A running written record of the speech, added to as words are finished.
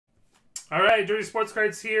All right, Dirty Sports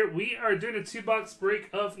Cards here. We are doing a 2-box break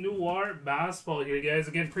of Noir basketball here, guys.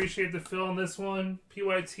 Again, appreciate the fill on this one.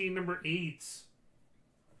 PYT number 8.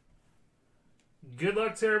 Good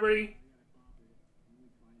luck to everybody.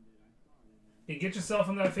 And get yourself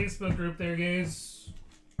in that Facebook group there, guys.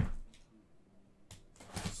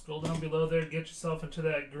 Scroll down below there. Get yourself into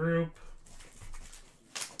that group.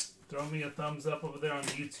 Throw me a thumbs up over there on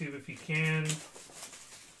YouTube if you can.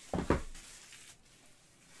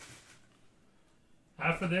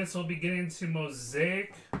 After this, we'll be getting to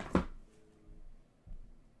Mosaic. You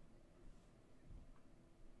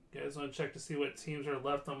guys want to check to see what teams are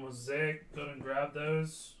left on Mosaic? Go ahead and grab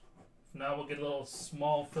those. If not, we'll get a little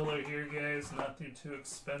small filler here, guys. Nothing too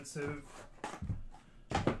expensive.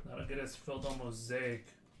 That'll get us filled on Mosaic.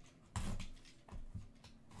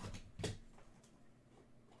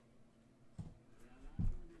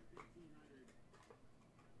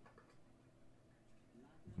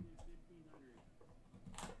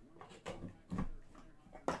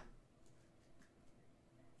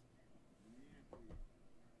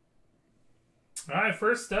 All right,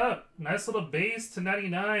 first up, nice little base to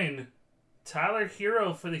 99. Tyler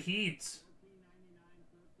Hero for the Heat.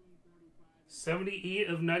 78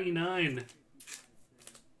 of 99.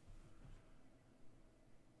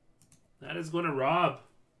 That is going to Rob.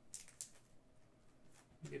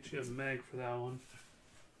 Get you a mag for that one.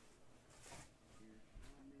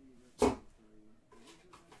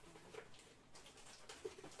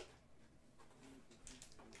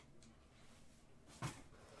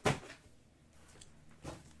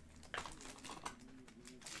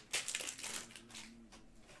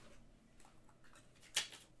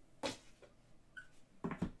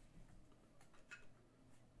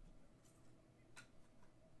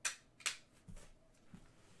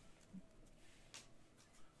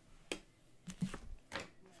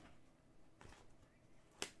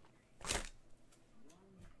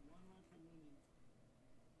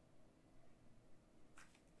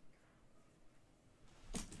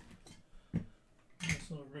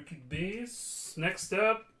 Rookie base. Next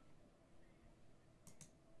up,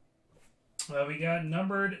 we got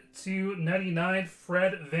numbered to 99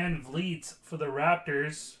 Fred VanVleet for the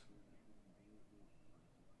Raptors.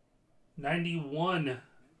 81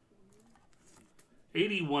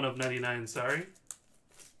 of 99, sorry.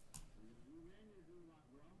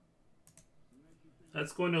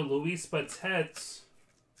 That's going to Luis Patet.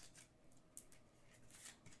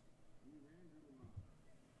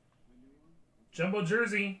 Jumbo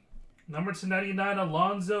jersey, number 299,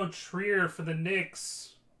 Alonzo Trier for the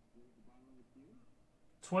Knicks.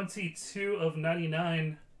 22 of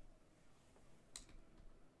 99.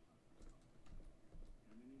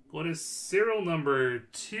 Going to serial number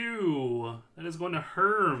 2. That is going to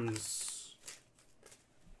Herms.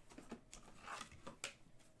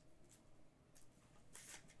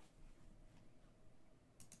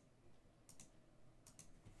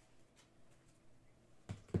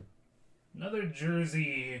 Another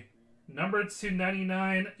jersey, number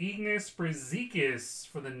 299, Ignas Brazikis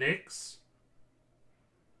for the Knicks.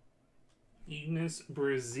 Ignas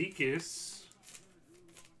Brazikis.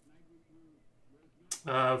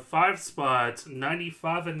 5 spot,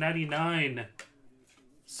 95 and 99.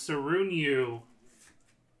 Sarunyu.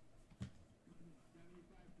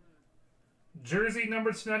 Jersey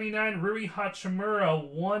number 299, Rui Hachimura,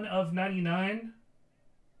 1 of 99.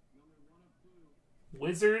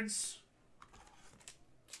 Wizards.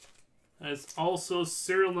 That's also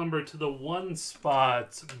serial number to the 1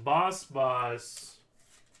 spot. Boss.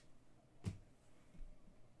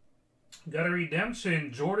 Got a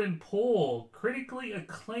redemption. Jordan Poole. Critically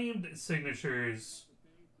acclaimed signatures.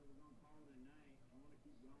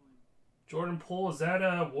 Jordan Poole, is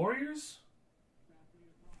that Warriors?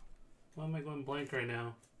 Why am I going blank right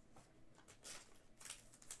now?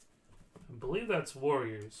 I believe that's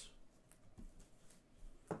Warriors.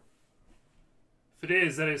 If it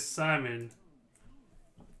is, that is Simon.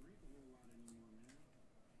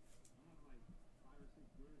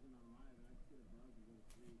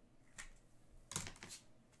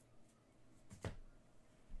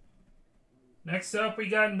 Next up, we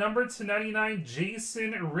got number 299,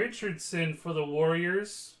 Jason Richardson for the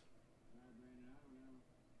Warriors.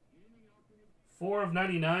 4 of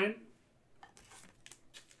 99.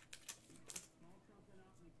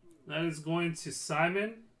 That is going to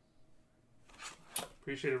Simon.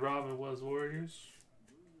 Appreciate it, Rob. It was Warriors.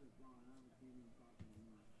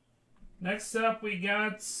 Next up, we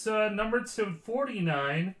got number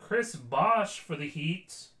 249, Chris Bosh for the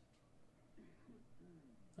Heat.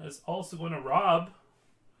 That's also going to Rob.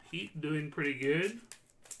 Heat doing pretty good.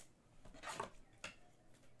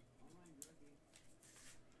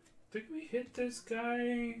 think we hit this guy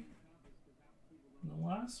in the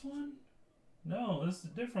last one? No, this is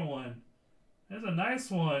a different one. That's a nice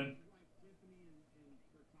one.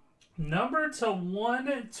 Number to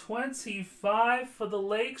 125 for the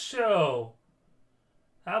Lake Show.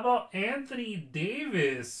 How about Anthony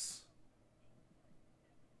Davis?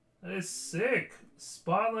 That is sick.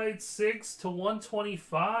 Spotlight 6 to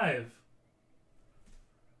 125.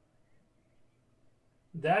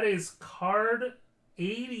 That is card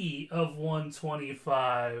 80 of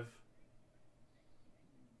 125.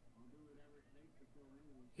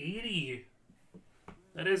 80.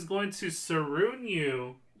 That is going to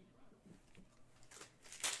Sarunyu.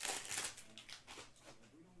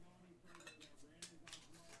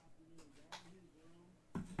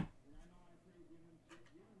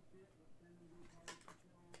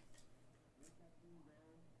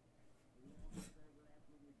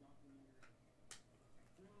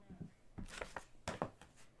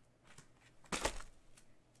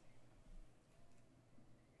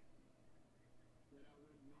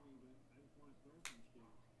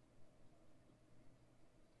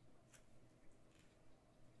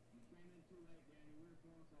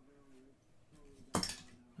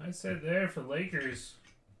 Nice hit there for Lakers.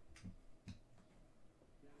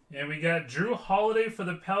 And we got Drew Holiday for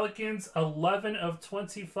the Pelicans, 11 of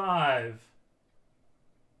 25.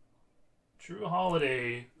 Drew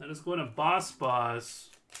Holiday. That is going to Boss Boss.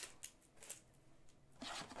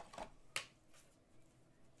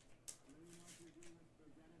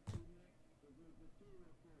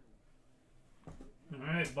 All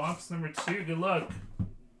right, box number 2. Good luck.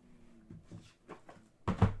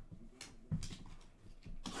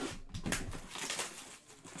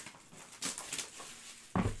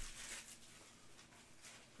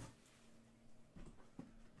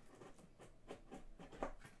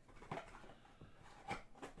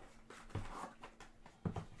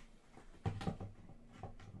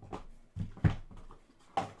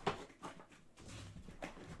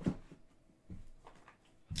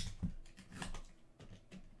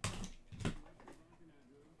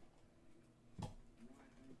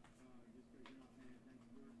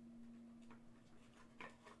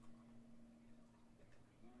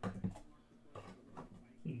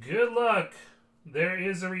 Good luck. There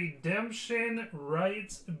is a redemption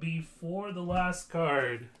right before the last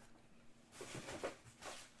card.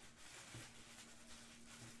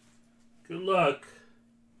 Good luck.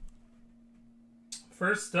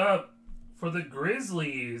 First up for the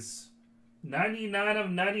Grizzlies, 99 of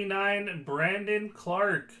 99, Brandon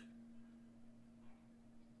Clark.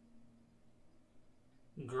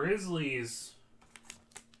 Grizzlies.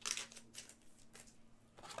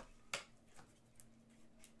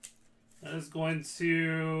 That is going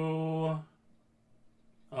to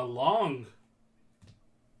a Long.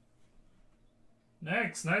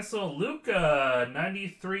 Next, nice little Luka,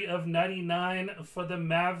 93 of 99 for the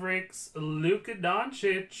Mavericks, Luka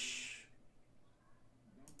Doncic.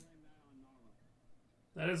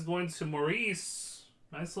 That is going to Maurice.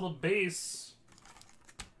 Nice little base.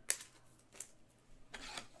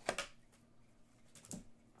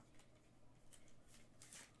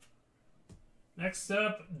 Next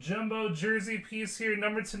up, jumbo jersey piece here,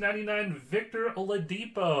 number 299, Victor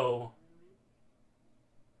Oladipo.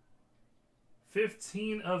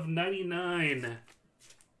 15 of 99.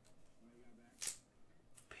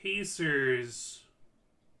 Pacers.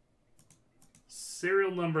 Serial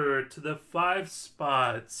number to the 5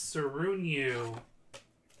 spots, Sarunyu.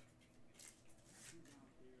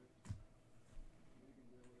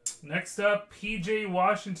 Next up, PJ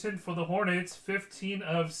Washington for the Hornets, 15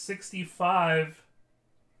 of 65.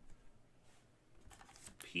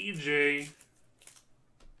 PJ.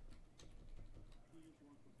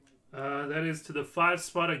 That is to the 5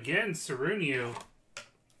 spot again, Sarunyu.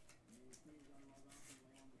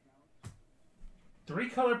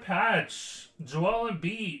 3-color patch, Joel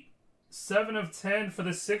Embiid, 7 of 10 for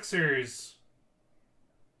the Sixers.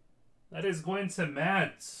 That is going to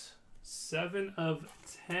Matt, 7 of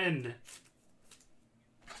 10.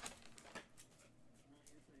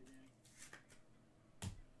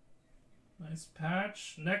 Nice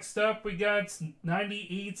patch. Next up, we got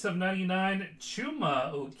 98 of 99,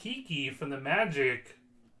 Chuma Okeke from the Magic.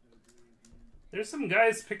 There's some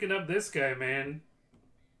guys picking up this guy, man.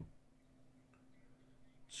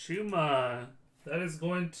 Chuma. That is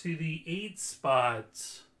going to the 8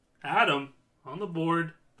 spot. Adam on the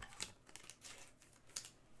board.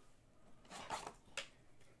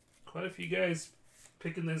 Quite a few guys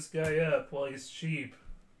picking this guy up while he's cheap.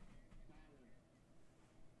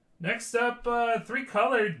 Next up,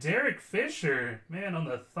 3-color, Derek Fisher. Man, on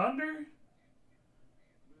the Thunder?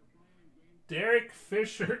 Derek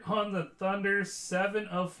Fisher on the Thunder, 7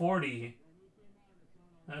 of 40.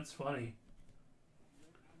 That's funny.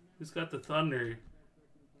 Who's got the Thunder?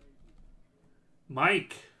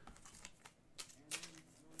 Mike.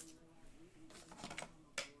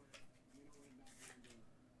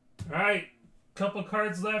 All right, couple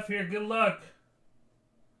cards left here. Good luck.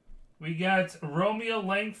 We got Romeo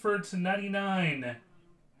Langford to 99.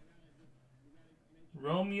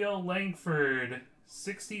 Romeo Langford,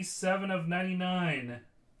 67 of 99.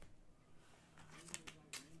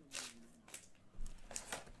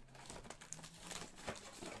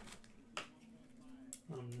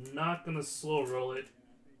 I'm not going to slow roll it.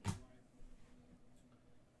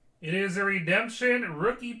 It is a redemption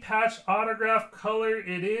rookie patch autograph color.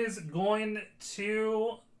 It is going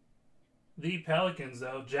to the Pelicans,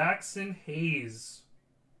 though. Jackson Hayes.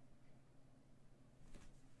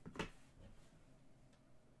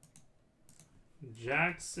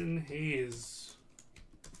 Jackson Hayes.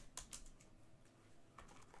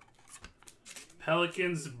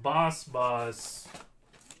 Pelicans boss.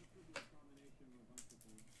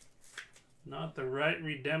 Not the right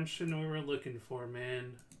redemption we were looking for,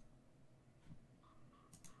 man.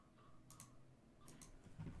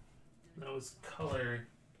 That was color.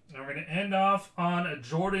 Now we're going to end off on a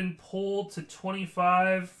Jordan Poole to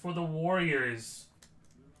 25 for the Warriors.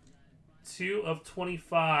 2 of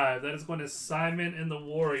 25. That is going to Simon and the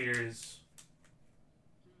Warriors.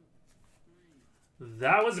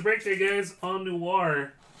 That was the break there, guys, on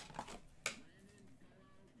Noir.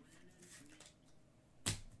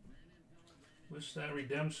 Wish that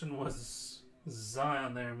redemption was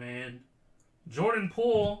Zion there, man. Jordan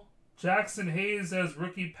Poole. Jackson Hayes as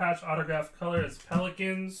rookie patch autograph color as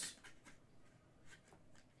Pelicans.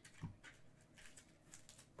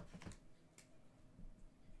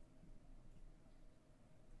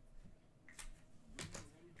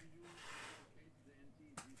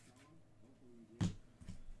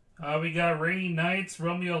 We got Rainy Nights,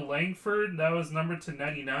 Romeo Langford. That was numbered to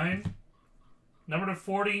 99. Number to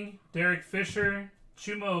 40, Derek Fisher.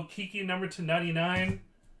 Chuma Okeke, numbered to 99.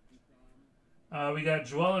 We got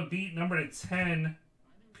Joel Embiid, number to 10.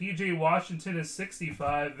 PJ Washington is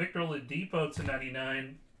 65. Victor Oladipo to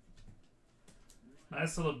 99.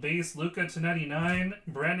 Nice little base. Luka to 99.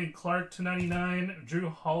 Brandon Clark to 99. Drew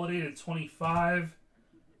Holiday to 25.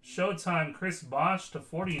 Showtime, Chris Bosh to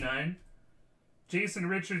 49. Jason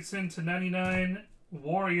Richardson to 99.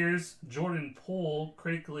 Warriors, Jordan Poole,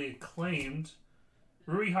 critically acclaimed.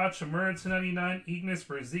 Rui Hachimura to 99. Ignas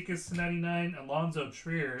Brazdeikis to 99. Alonzo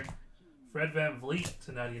Trier. Fred VanVleet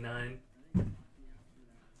to 99.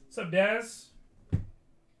 What's up, Daz?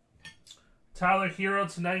 Tyler Hero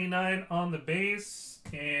to 99 on the base.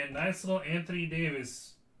 And nice little Anthony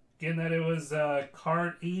Davis. Again, that it was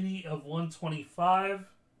card 80 of 125.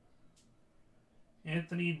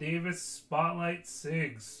 Anthony Davis, Spotlight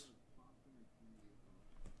Sigs.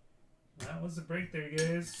 That was the break there,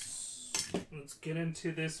 guys. Let's get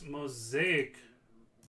into this Mosaic